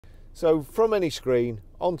So from any screen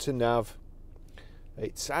onto nav,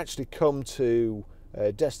 it's actually come to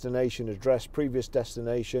destination address, previous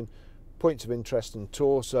destination, points of interest and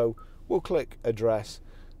tour. So we'll click address,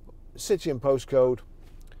 city and postcode.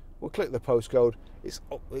 We'll click the postcode.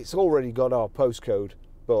 It's already got our postcode,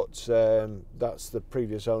 but that's the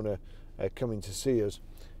previous owner coming to see us.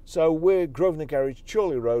 So we're Grosvenor Garage,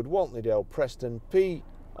 Chorley Road, Wantleydale, Preston,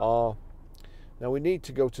 PR. Now we need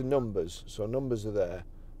to go to numbers, so numbers are there.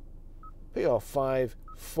 PR5,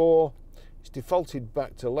 4. It's defaulted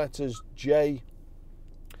back to letters J,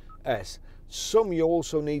 S. Some you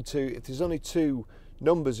also need to, if there's only 2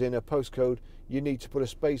 numbers in a postcode, you need to put a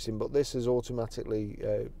space in, but this is automatically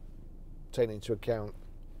taken into account.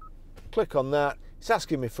 Click on that. It's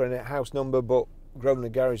asking me for a house number, but Grosvenor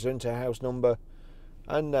Garage are into a house number,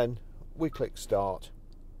 and then we click start.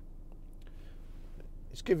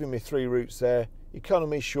 It's giving me 3 routes there: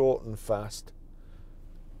 economy, short and fast.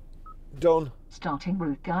 Done. Starting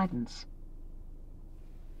route guidance.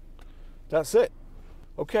 That's it.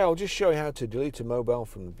 Okay, I'll just show you how to delete a mobile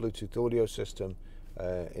from the Bluetooth audio system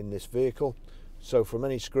in this vehicle. So from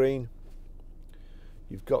any screen,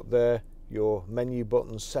 you've got there your menu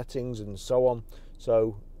buttons, settings and so on.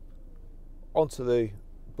 So onto the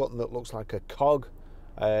button that looks like a cog,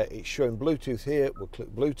 it's showing Bluetooth here. We'll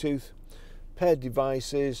click Bluetooth. Paired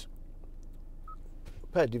devices,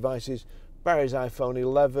 Barry's iPhone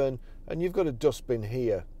 11, and you've got a dustbin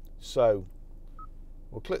here. So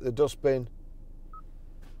we'll click the dustbin,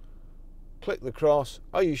 click the cross.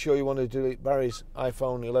 Are you sure you want to delete Barry's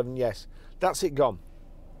iPhone 11? Yes. That's it, gone.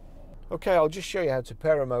 Okay, I'll just show you how to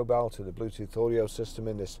pair a mobile to the Bluetooth audio system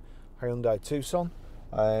in this Hyundai Tucson.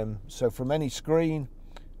 So from any screen,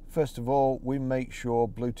 first of all, we make sure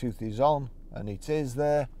Bluetooth is on, and it is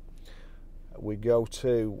there. We go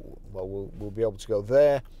to, well, we'll be able to go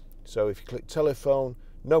there. So if you click telephone,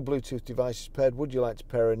 no Bluetooth device is paired. Would you like to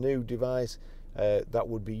pair a new device? That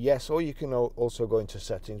would be yes, or you can also go into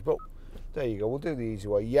settings, but there you go. We'll do the easy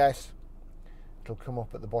way. Yes. It'll come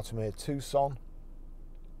up at the bottom here, Tucson.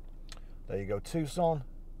 There you go, Tucson.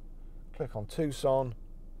 Click on Tucson.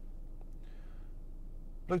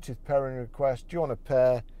 Bluetooth pairing request. Do you want to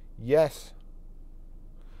pair? Yes.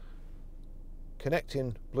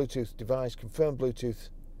 Connecting Bluetooth device. Confirm Bluetooth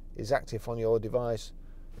is active on your device.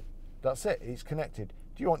 That's it. It's connected.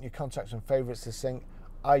 Do you want your contacts and favorites to sync?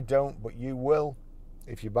 I don't, but you will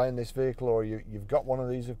if you're buying this vehicle, or you've got one of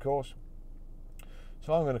these, of course.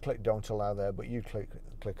 So I'm going to click don't allow there, but you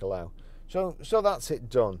click allow. So that's it,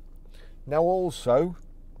 done. Now also,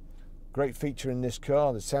 great feature in this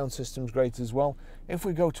car, the sound system's great as well. If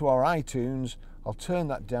we go to our iTunes, I'll turn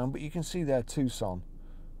that down, but you can see there Tucson.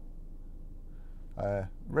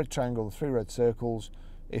 Red triangle, the 3 red circles.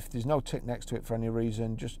 If there's no tick next to it for any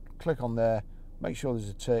reason, just click on there, make sure there's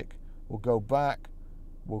a tick. We'll go back,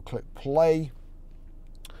 we'll click play.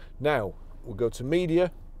 Now we'll go to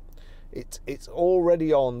media. It's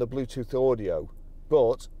already on the Bluetooth audio,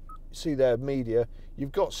 but see there, media,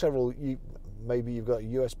 you've got several, maybe you've got a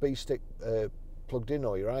USB stick plugged in,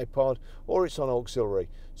 or your iPod, or it's on auxiliary.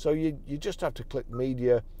 So you just have to click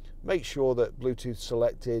media, make sure that Bluetooth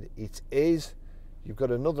selected. It is. You've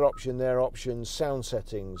got another option there, options, sound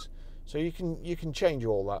settings. So you can change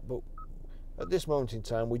all that, but at this moment in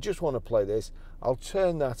time we just want to play this. I'll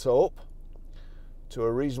turn that up to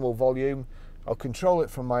a reasonable volume. I'll control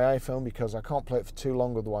it from my iPhone because I can't play it for too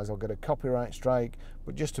long, otherwise I'll get a copyright strike,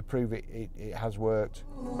 but just to prove it has worked.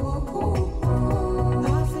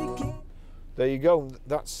 There you go.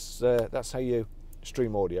 That's how you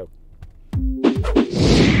stream audio.